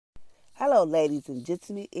Hello, ladies and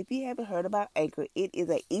gentlemen. If you haven't heard about Anchor, it is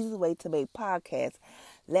an easy way to make podcasts.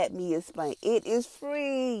 Let me explain. It is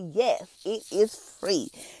free. Yes, it is free.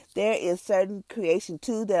 There is certain creation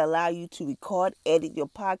tools that allow you to record, edit your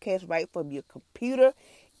podcast right from your computer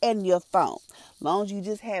and your phone. As long as you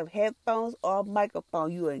just have headphones or a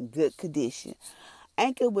microphone, you are in good condition.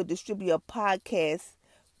 Anchor will distribute your podcast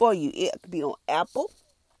for you. It could be on Apple.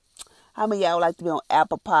 How many of y'all would like to be on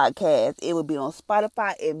Apple Podcasts? It would be on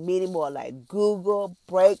Spotify and many more like Google,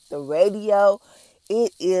 Break, the radio.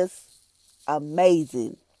 It is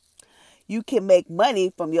amazing. You can make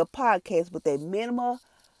money from your podcast with a minimum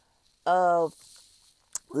of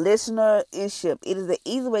listenership. It is an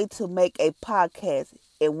easy way to make a podcast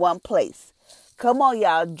in one place. Come on,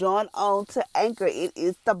 y'all. Join on to Anchor. It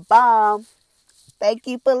is the bomb. Thank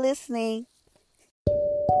you for listening.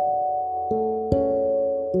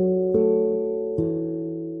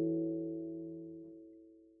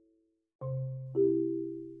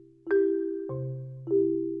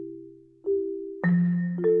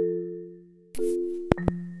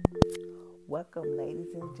 Welcome,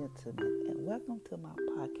 ladies and gentlemen, and welcome to my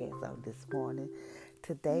podcast on this morning.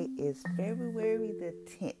 Today is February the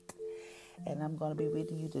 10th, and I'm going to be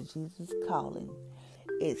reading you the Jesus Calling.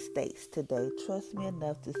 It states today, trust me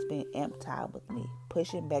enough to spend amp time with me,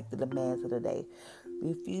 pushing back the demands of the day,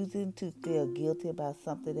 refusing to feel guilty about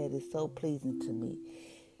something that is so pleasing to me,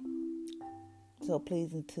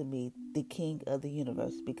 the King of the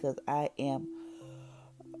universe, because I am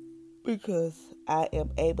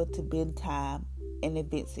able to bend time and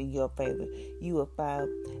events in your favor. You will find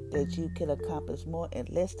that you can accomplish more in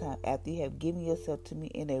less time after you have given yourself to me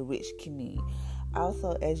in a rich communion.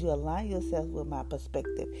 Also, as you align yourself with my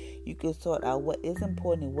perspective, you can sort out what is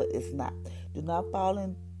important and what is not. Do not fall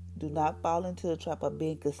into the trap of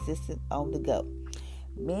being consistent on the go.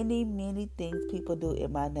 Many things people do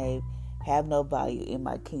in my name have no value in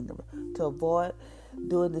my kingdom. To avoid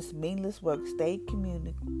doing this meaningless work, stay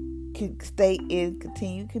in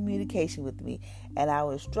continued communication with me, and I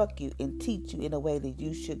will instruct you and teach you in a way that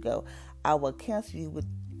you should go. I will counsel you with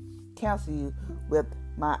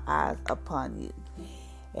my eyes upon you.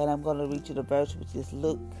 And I'm going to read you the verse, which is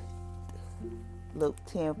Luke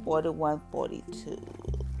 10:41-42.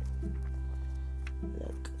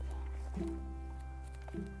 Look.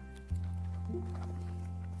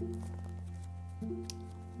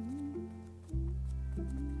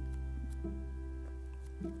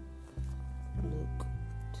 Luke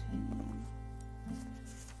 10.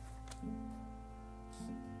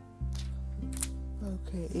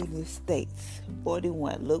 Okay, it states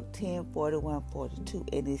 41. Luke 10:41-42.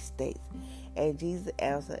 And it states, and Jesus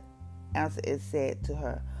answered and said to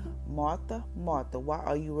her, Martha, Martha, why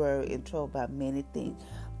are you worried and troubled by many things?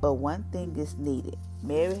 But one thing is needed.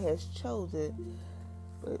 Mary has chosen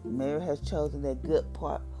that good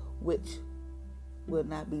part which will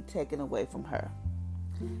not be taken away from her.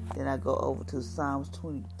 Then I go over to Psalms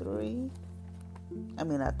 32.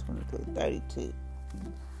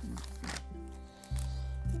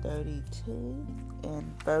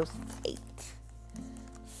 And verse 8.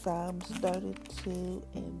 Psalms 32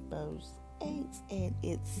 and verse 8. And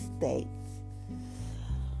it states,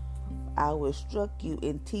 I will instruct you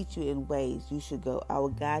and teach you in ways you should go. I will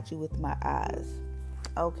guide you with my eyes.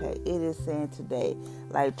 Okay, it is saying today,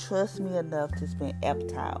 like, trust me enough to spend amp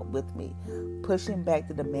time with me, pushing back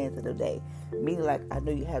the demands of the day. Meaning, like, I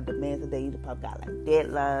know you have demands of the day. You probably got, like,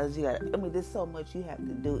 deadlines. There's so much you have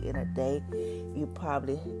to do in a day. You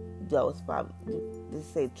probably, just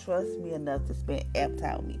say, trust me enough to spend amp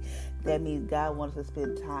time with me. That means God wants us to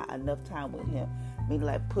spend enough time with Him. Meaning,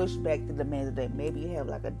 like, push back the demands of the day. Maybe you have,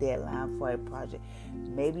 like, a deadline for a project.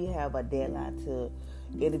 Maybe you have a deadline to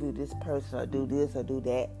interview this person or do this or do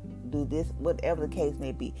that, do this, whatever the case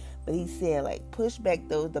may be. But He said, like, push back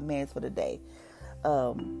those demands for the day,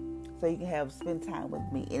 so you can spend time with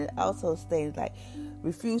me. And it also states, like,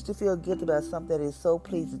 refuse to feel guilty about something that is so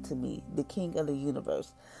pleasing to me, the King of the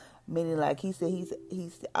universe. Meaning, like, He said,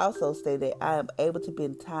 He's also stated that I am able to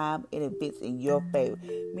bend time and events in your favor.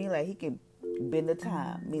 Meaning, like, He can bend the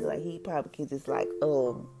time. Meaning, like, He probably can just, like,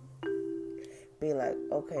 be like,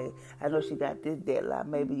 okay, I know she got this deadline.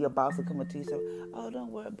 Maybe your boss will come up to you and say, oh,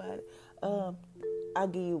 don't worry about it. I'll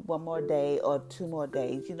give you one more day or 2 more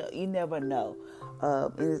days. You never know.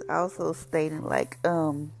 It is also stating, like,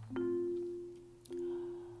 do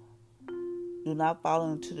not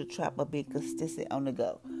fall into the trap of being consistent on the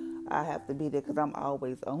go. I have to be there because I'm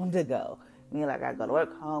always on the go. Like, I go to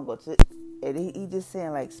work, home, go to And he just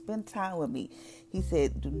saying, like, spend time with me. He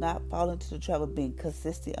said, do not fall into the trap of being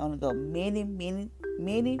consistent on the go. Many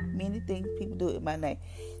things people do in my name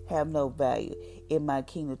have no value in my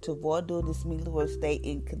kingdom. To avoid doing this, meaningless work, stay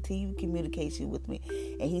in continued communication with me.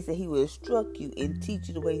 And he said he will instruct you and teach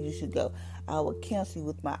you the way you should go. I will counsel you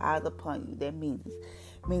with my eyes upon you. That means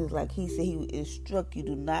like he said he will instruct you.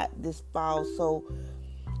 Do not just fall so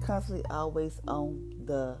constantly always on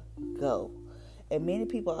the go. And many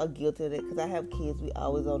people are guilty of it, because I have kids, we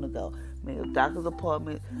always on the go. I mean, doctor's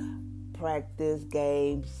appointments, practice,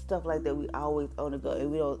 games, stuff like that, we always on the go.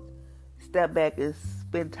 And we don't step back and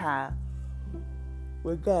spend time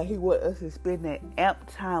with God. He wants us to spend that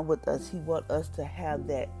amp time with us. He wants us to have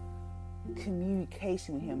that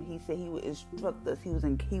communication with him. He said he would instruct us. He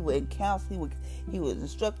would counsel. He would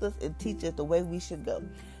instruct us and teach us the way we should go.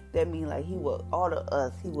 That means like he would order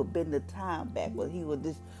us. He would bend the time backward. He would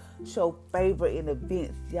just show favor in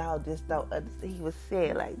events. Y'all just don't understand. He was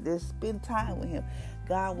saying like this: spend time with him.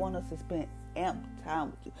 God wants us to spend amp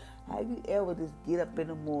time with you. Have you ever just get up in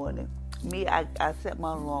the morning? Me, I set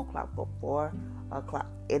my alarm clock for 4 o'clock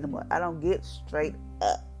in the morning. I don't get straight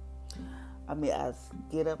up. I mean, I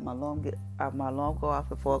get up, my alarm go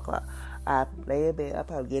off at 4 o'clock. I lay in bed. I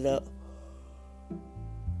probably get up,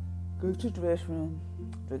 go to the restroom,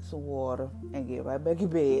 drink some water, and get right back in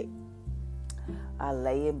bed. I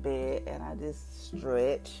lay in bed and I just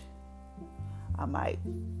stretch. I might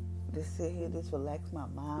just sit here, just relax my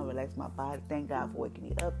mind, relax my body. Thank God for waking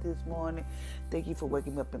me up this morning. Thank you for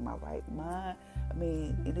waking me up in my right mind. I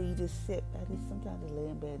mean, and then you just sit. I just sometimes lay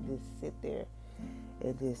in bed and just sit there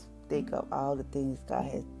and just think of all the things God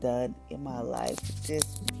has done in my life.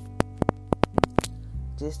 Just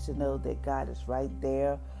to know that God is right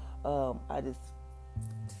there. I just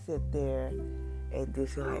sit there and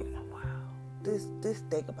just like, wow. Just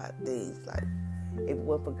think about things like, if it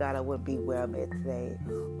weren't for God, I wouldn't be where I'm at today.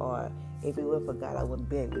 Or if it weren't for God, I wouldn't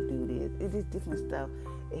be able to do this. It's just different stuff.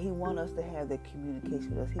 And he wants us to have that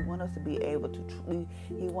communication with us. He wants us to be able to,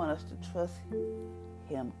 he wants us to trust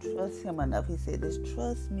him enough. He said, just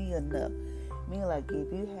trust me enough. Meaning like,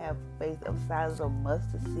 if you have faith of size of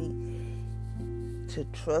mustard seed to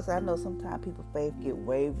trust. I know sometimes people's faith get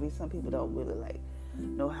wavery. Some people don't really like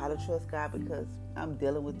know how to trust God, because I'm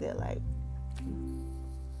dealing with that. Like,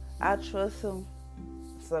 I trust him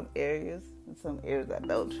in some areas. In some areas I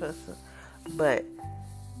don't trust him. But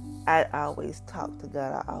I always talk to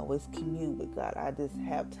God. I always commune with God. I just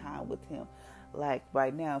have time with him. Like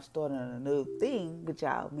right now, I'm starting a new thing with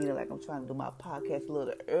y'all. Meaning like I'm trying to do my podcast a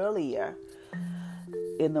little earlier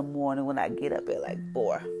in the morning when I get up at like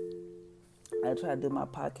 4. I try to do my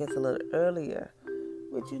podcast a little earlier.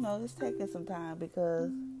 Which, it's taking some time,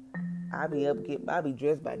 because I'll be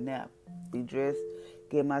dressed by now. Be dressed,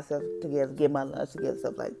 get myself together, get my lunch together,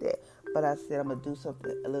 stuff like that. But I said I'm going to do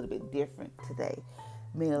something a little bit different today.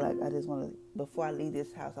 Meaning like I just want to, before I leave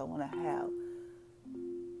this house, I want to have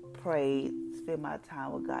prayed, spend my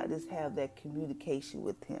time with God, just have that communication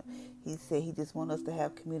with him. He said he just wants us to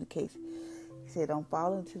have communication. He said don't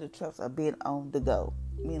fall into the traps of being on the go.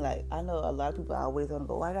 I mean, like, I know a lot of people are always on the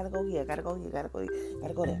go. I gotta go here, gotta go here, gotta go here,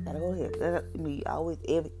 gotta go there, gotta go here. I mean, always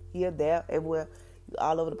here, there, everywhere,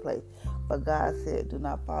 all over the place. But God said, do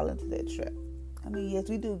not fall into that trap. I mean, yes,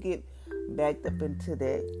 we do get backed up into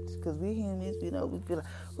that, because we humans, we feel like,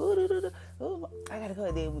 oh, I gotta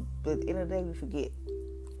go there. But at the end of the day, we forget.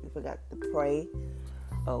 We forgot to pray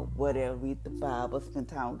or whatever, read the Bible, spend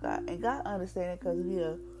time with God. And God understands it, because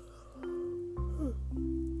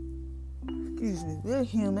we're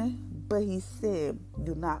human. But he said,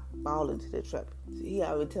 do not fall into the trap. He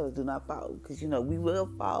already tells us, do not fall. Because, we will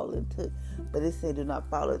fall into. But it said, do not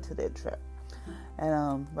fall into that trap.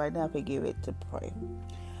 And right now, we get ready to pray.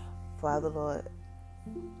 Father, Lord,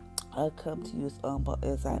 I come to you as humble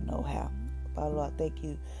as I know how. Father, Lord, thank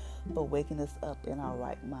you for waking us up in our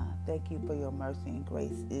right mind. Thank you for your mercy and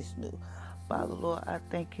grace is new. Father, Lord, I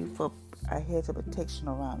thank you for our hedge of protection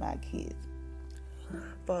around our kids.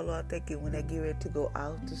 Father, Lord, thank you when they get ready to go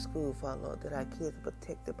out to school, Father, Lord, that our kids are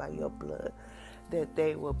protected by your blood, that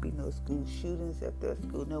there will be no school shootings at their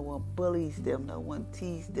school, no one bullies them, no one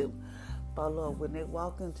teases them. Father, Lord, when they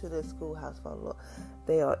walk into the schoolhouse, Father, Lord,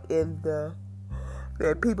 they are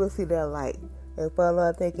that people see their light. And Father,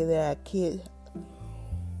 Lord, thank you that our kids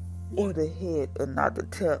on the head and not the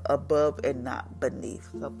tail, above and not beneath.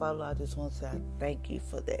 So, Father, Lord, I just want to say I thank you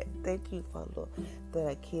for that. Thank you, Father, Lord, that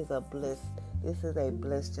our kids are blessed. This is a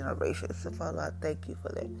blessed generation. So, Father, Lord, I thank you for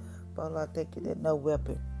that. Father, Lord, I thank you that no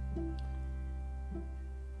weapon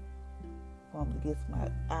formed against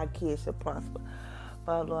our kids shall prosper.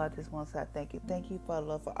 Father Lord, I just want to say thank you. Thank you, Father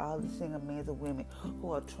Lord, for all the single men and women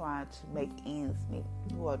who are trying to make ends meet,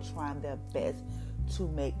 who are trying their best to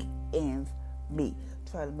make ends meet.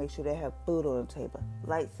 Try to make sure they have food on the table,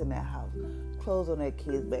 lights in their house, clothes on their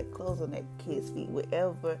kids' back, clothes on their kids' feet,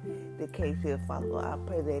 whatever the case is, Father Lord. I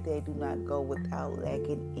pray that they do not go without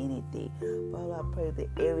lacking anything. Father Lord, I pray that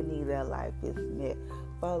every need of their life is met.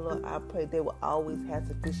 Father Lord, I pray they will always have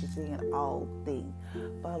sufficiency in all things.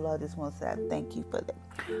 Father Lord, I just want to say I thank you for that.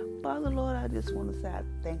 Father Lord, I just want to say I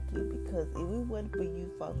thank you because if it wasn't for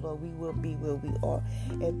you, Father Lord, we wouldn't be where we are.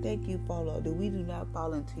 And thank you, Father Lord, that we do not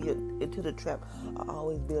fall into the trap or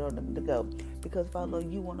always be on them to go. Because, Father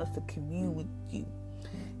Lord, you want us to commune with you.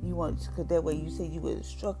 You want, because that way you say you would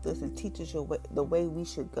instruct us and teach us the way we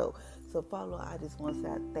should go. So, Father Lord, I just want to say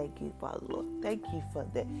I thank you, Father Lord. Thank you for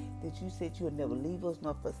that you said you would never leave us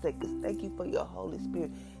nor forsake us. Thank you for your Holy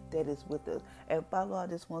Spirit that is with us. And, Father Lord,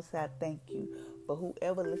 I just want to say I thank you for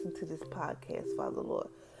whoever listens to this podcast, Father Lord.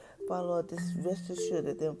 Father Lord, just rest assured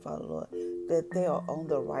of them, Father Lord, that they are on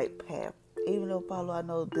the right path. Even though, Father Lord, I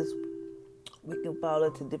know we can fall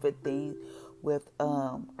into different things with,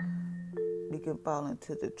 we can fall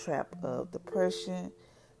into the trap of depression,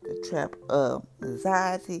 the trap of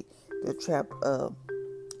anxiety, the trap of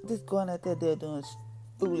just going out there doing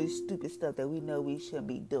foolish, stupid stuff that we know we shouldn't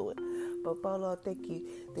be doing. But Father Lord, thank you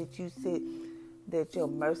that you said that your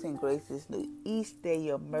mercy and grace is new each day.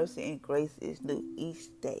 Your mercy and grace is new each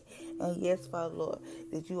day. And yes, Father Lord,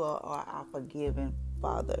 that you are our forgiving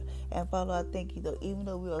Father. And Father Lord, I thank you, though, even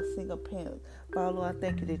though we are single parents, Father Lord, I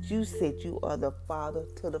thank you that you said you are the father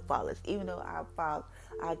to the fatherless. Even though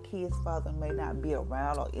our kids' father may not be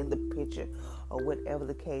around or in the picture or whatever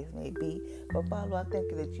the case may be, but Father Lord, I thank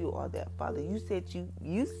you that you are that father. You said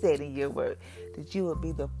in your word that you will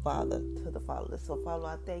be the father to the fatherless. So Father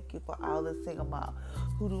Lord, I thank you for all the single moms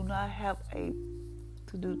who do not have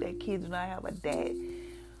their kids do not have a dad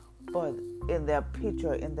or in their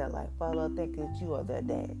picture, in their life. Father Lord, thank you that you are their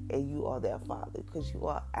dad and you are their father because you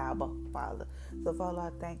are Abba Father. So Father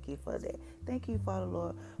Lord, I thank you for that. Thank you, Father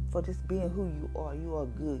Lord, for just being who you are. You are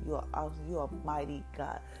good. You are awesome. You are mighty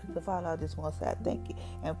God. So Father Lord, I just want to say I thank you.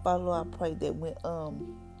 And Father Lord, I pray that when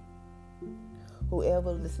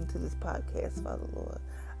whoever listens to this podcast, Father Lord,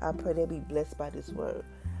 I pray they be blessed by this word.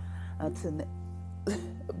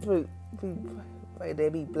 Pray they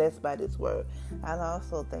be blessed by this word. And I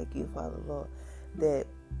also thank you, Father Lord, that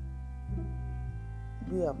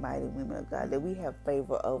we are mighty women of God, that we have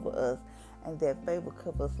favor over us, and that favor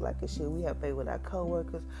covers us like a shield. We have favor with our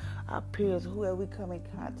co-workers, our peers, whoever we come in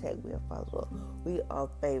contact with, Father Lord. We are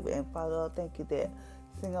favored. And Father Lord, thank you that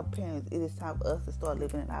single parents, it is time for us to start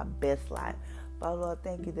living in our best life. Father Lord,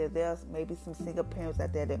 thank you that there's maybe some single parents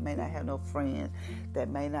out there that may not have no friends, that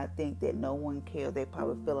may not think that no one cares. They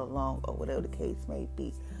probably feel alone or whatever the case may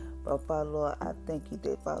be. But Father Lord, I thank you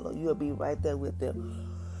that, Father Lord, you'll be right there with them.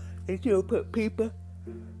 That you'll put people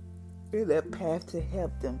in that path to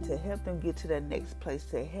help them get to their next place,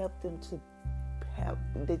 to help them to have,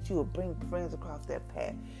 that you will bring friends across that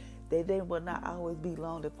path. That they will not always be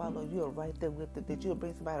lonely. Father Lord, you are right there with them. That you'll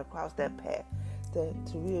bring somebody across that path to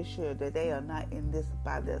reassure that they are not in this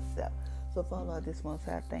by themselves. So Father Lord, I just want to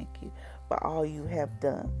say I thank you for all you have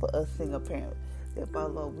done for us single parents. That Father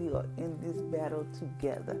Lord, we are in this battle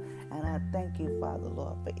together. And I thank you, Father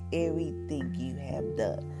Lord, for everything you have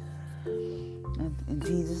done. In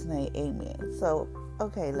Jesus' name, amen. So,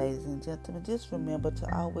 okay, ladies and gentlemen, just remember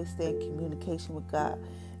to always stay in communication with God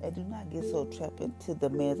and do not get so trapped into the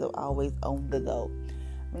demands of always on the go.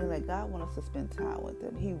 I mean, like, God wants us to spend time with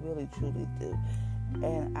Him. He really, truly do.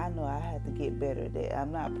 And I know I have to get better at that.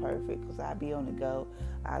 I'm not perfect because I be on the go.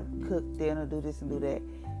 I cook dinner, do this and do that.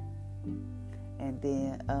 And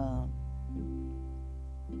then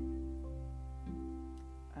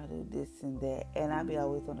I do this and that. And I be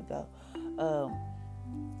always on the go.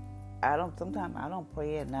 Sometimes I don't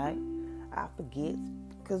pray at night. I forget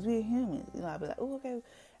because we're humans. You know, I be like, oh, okay.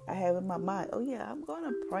 I have in my mind, oh yeah, I'm going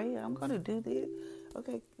to pray. I'm going to do this.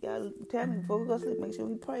 Okay, y'all tell me before we go to sleep, make sure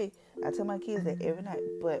we pray. I tell my kids that every night,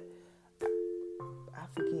 but I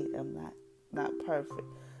forget. I'm not perfect.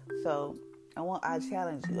 So I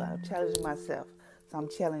challenge you. I'm challenging myself. So I'm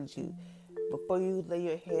challenging you. Before you lay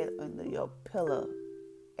your head under your pillow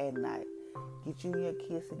at night, get you and your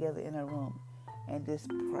kids together in a room and just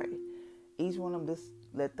pray. Each one of them, just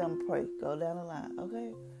let them pray. Go down the line,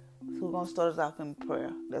 okay? So who's going to start us off in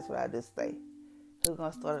prayer? That's what I just say. Who's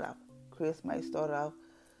going to start it off? Chris might start off.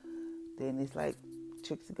 Then it's like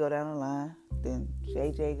Trixie go down the line. Then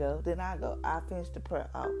JJ go. Then I go. I finish the prayer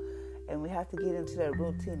out. And we have to get into that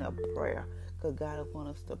routine of prayer. Because God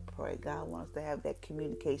wants us to pray. God wants us to have that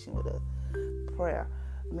communication with us. prayer.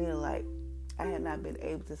 Meaning like I had not been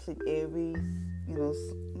able to sleep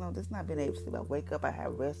just not being able to sleep. I wake up, I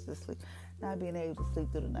have restless sleep, not being able to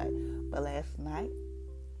sleep through the night. But last night,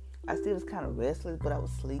 I still was kind of restless, but I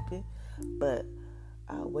was sleeping. But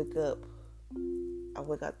I wake up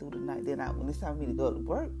through the night. Then when it's time for me to go to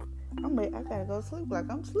work, I gotta go to sleep like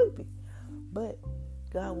I'm sleepy. But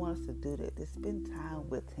God wants us to do that, to spend time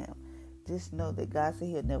with Him. Just know that God said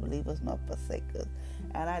He'll never leave us nor forsake us.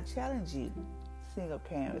 And I challenge you, single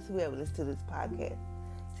parents, whoever listens to this podcast,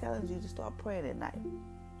 challenge you to start praying at night.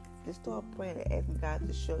 Just start praying and asking God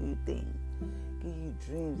to show you things, give you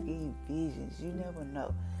dreams, give you visions. You never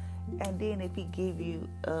know. And then if He give you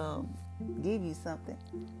something,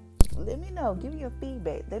 let me know. Give me your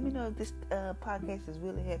feedback. Let me know if this podcast is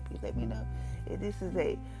really helping you. Let me know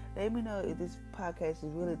if this podcast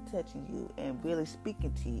is really touching you and really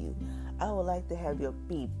speaking to you. I would like to have your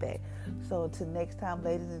feedback. So until next time,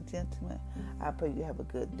 ladies and gentlemen, I pray you have a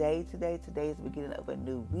good day today. Today is the beginning of a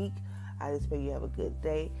new week. I just pray you have a good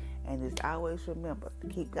day. And just always remember to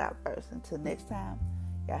keep God first. Until next time,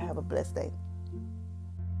 y'all have a blessed day.